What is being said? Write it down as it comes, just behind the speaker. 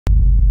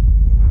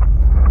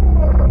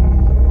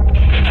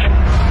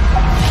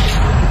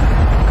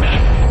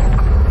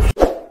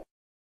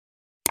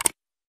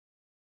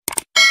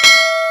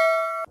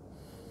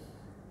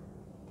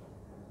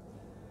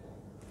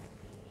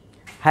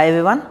Hi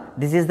everyone,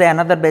 this is the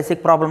another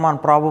basic problem on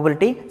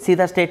probability. See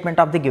the statement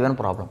of the given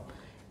problem.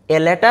 A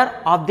letter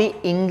of the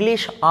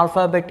English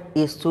alphabet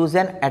is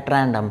chosen at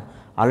random.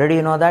 Already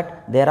you know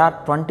that there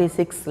are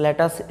 26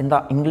 letters in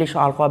the English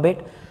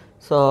alphabet.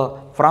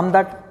 So from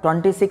that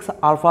 26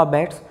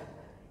 alphabets,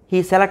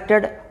 he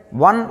selected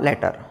one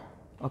letter.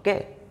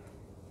 Okay.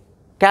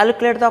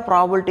 Calculate the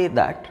probability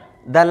that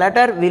the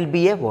letter will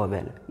be a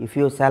vowel. If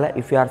you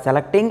are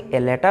selecting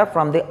a letter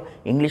from the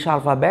English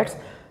alphabets,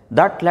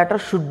 that letter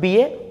should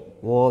be a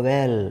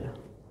vowel.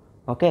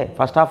 Okay.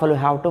 First of all, you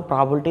have to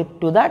probability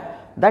to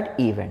that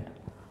event.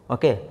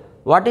 Okay.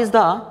 What is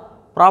the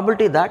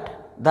probability that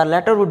the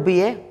letter would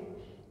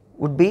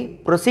be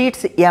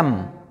precedes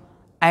M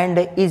and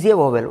is a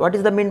vowel? What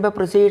is the mean by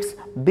precedes?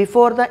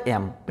 Before the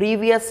M,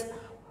 previous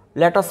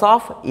letters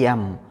of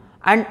M,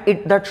 and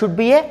that should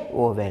be a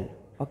vowel.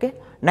 Okay.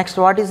 Next,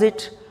 what is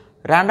it?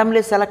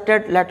 Randomly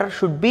selected letter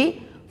should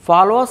be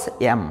follows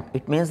M.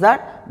 It means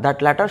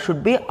that letter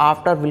should be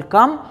after will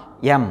come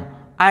M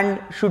and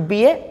should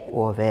be a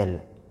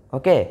vowel.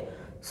 Okay.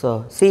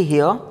 So see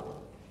here,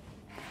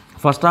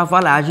 first of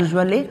all, as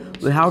usually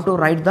we have to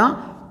write the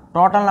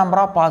total number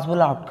of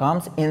possible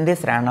outcomes in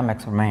this random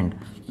experiment.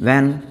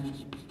 When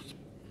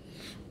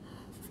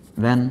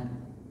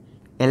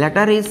a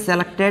letter is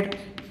selected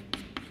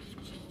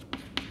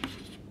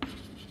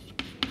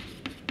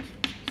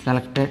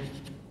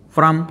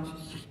from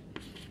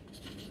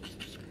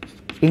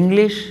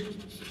English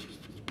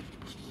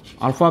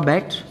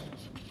alphabet,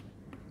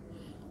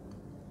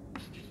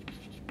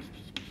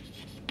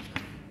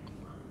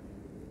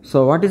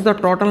 so what is the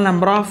total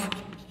number of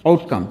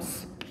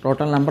outcomes?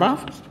 Total number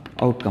of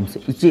outcomes.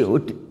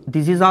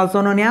 This is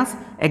also known as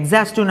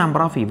exhaustive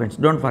number of events.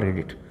 Don't forget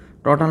it.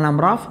 Total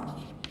number of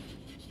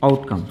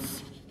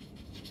outcomes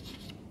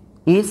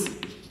is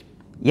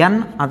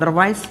n,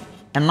 otherwise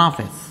n of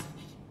s.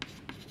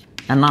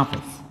 N of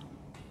s.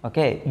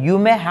 Okay. You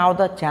may have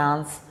the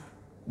chance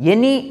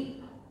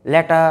any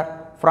letter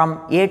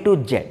from A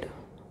to Z.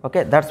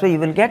 Okay. That's why you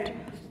will get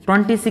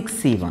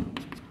 26C1.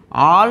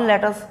 All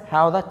letters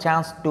have the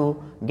chance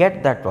to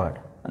get that word,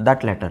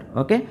 that letter.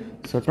 Okay.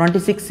 So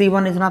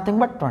 26C1 is nothing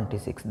but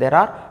 26. There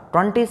are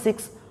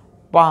 26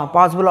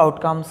 possible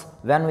outcomes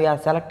when we are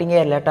selecting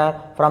a letter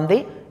from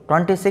the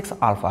 26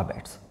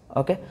 alphabets.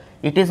 Okay.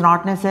 It is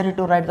not necessary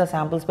to write the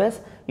sample space.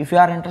 If you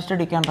are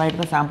interested, you can write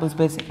the sample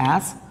space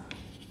as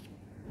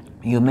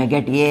you may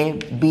get A,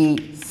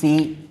 B,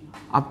 C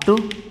up to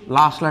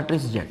last letter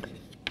is Z.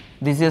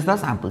 This is the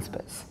sample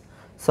space.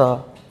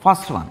 So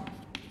first one,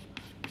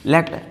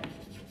 let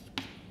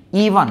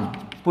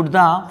E1, put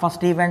the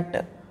first event,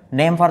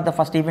 name for the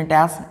first event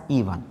as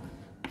E1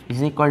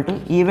 is equal to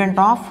event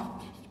of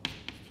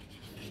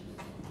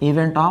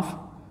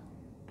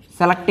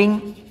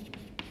selecting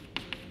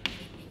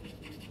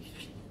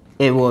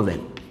a vowel.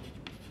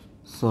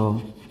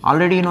 So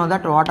already you know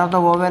that what are the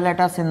vowel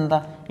letters in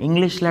the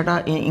English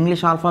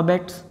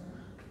alphabets.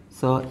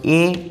 So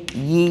A,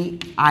 E,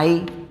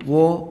 I,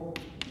 O,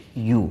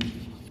 U.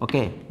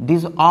 Okay,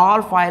 these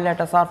all 5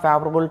 letters are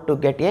favorable to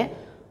get a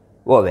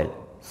vowel.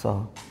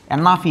 So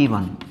n of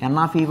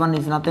E1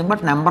 is nothing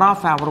but number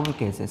of favorable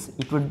cases.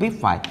 It would be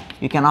 5.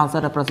 You can also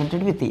represent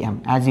it with the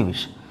M as you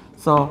wish.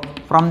 So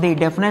from the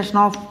definition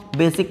of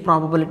basic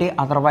probability,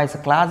 otherwise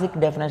classic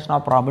definition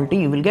of probability,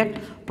 you will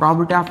get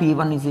probability of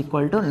E1 is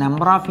equal to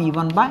number of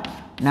E1 by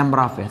number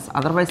of S.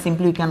 Otherwise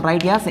simply you can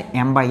write as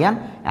M by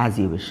N as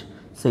you wish.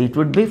 So it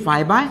would be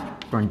 5 by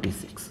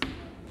 26.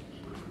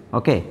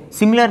 Okay.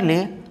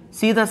 Similarly,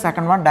 see the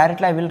second one,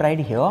 directly I will write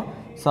here.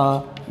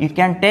 So you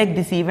can take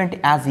this event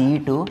as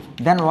E2.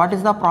 Then what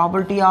is the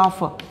probability of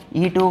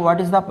E2?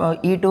 What is the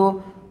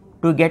E2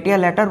 to get a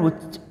letter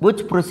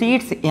which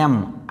precedes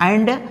M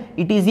and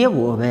it is a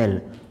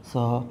vowel?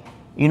 So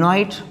you know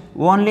it,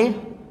 only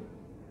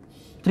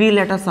 3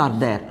 letters are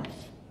there.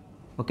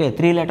 Okay,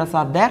 3 letters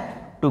are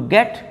there to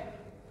get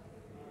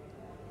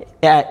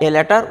a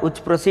letter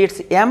which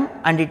precedes M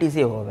and it is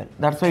a vowel.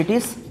 That's why it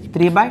is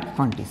 3 by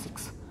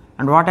 26.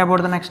 And what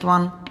about the next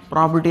one?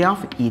 Probability of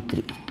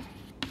E3.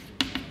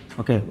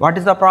 Okay, what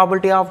is the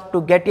probability of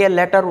to get a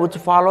letter which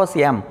follows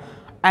M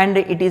and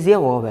it is a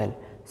vowel?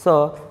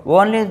 So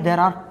only there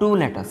are 2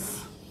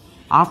 letters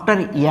after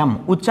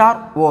M which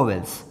are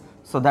vowels.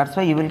 So that's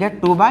why you will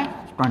get 2 by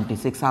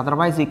 26.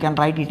 Otherwise you can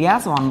write it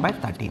as 1 by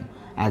 13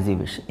 as you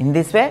wish. In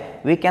this way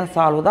we can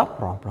solve the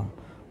problem.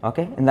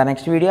 Okay. In the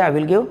next video I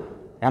will give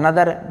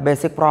another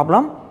basic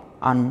problem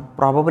on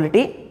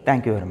probability.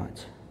 Thank you very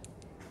much.